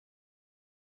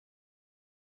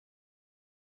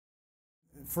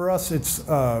For us,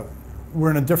 we're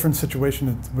in a different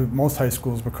situation with most high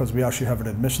schools because we actually have an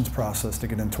admissions process to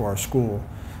get into our school.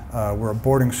 We're a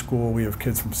boarding school. We have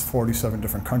kids from 47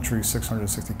 different countries,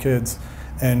 660 kids,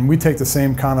 and we take the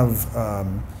same kind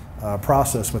of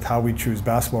process with how we choose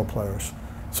basketball players.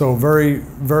 So very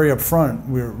upfront,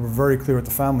 we're very clear with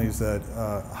the families that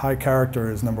high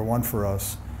character is number one for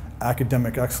us,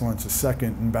 academic excellence is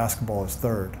second, and basketball is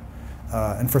third.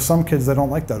 And for some kids, they don't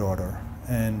like that order.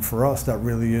 And for us, that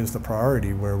really is the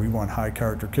priority, where we want high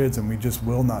character kids, and we just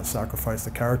will not sacrifice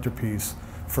the character piece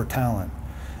for talent.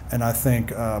 And I think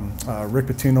Rick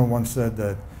Pitino once said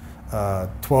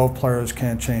that 12 players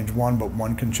can't change one, but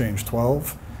one can change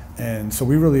 12. And so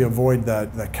we really avoid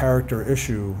that character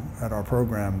issue at our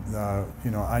program.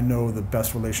 I know the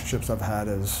best relationships I've had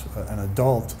as an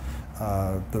adult,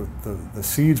 the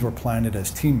seeds were planted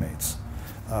as teammates.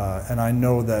 And I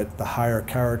know that the higher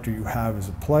character you have as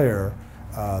a player,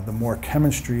 the more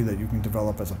chemistry that you can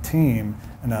develop as a team,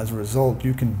 and as a result,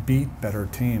 you can beat better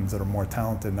teams that are more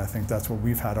talented. And I think that's where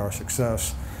we've had our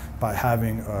success, by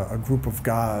having a group of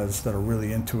guys that are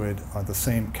really into it at the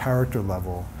same character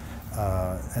level.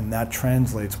 And that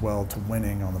translates well to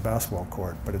winning on the basketball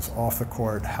court. But it's off the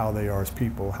court, how they are as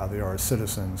people, how they are as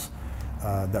citizens,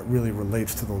 that really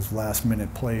relates to those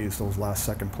last-minute plays, those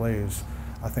last-second plays.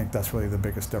 I think that's really the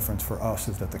biggest difference for us,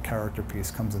 is that the character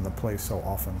piece comes into play so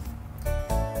often.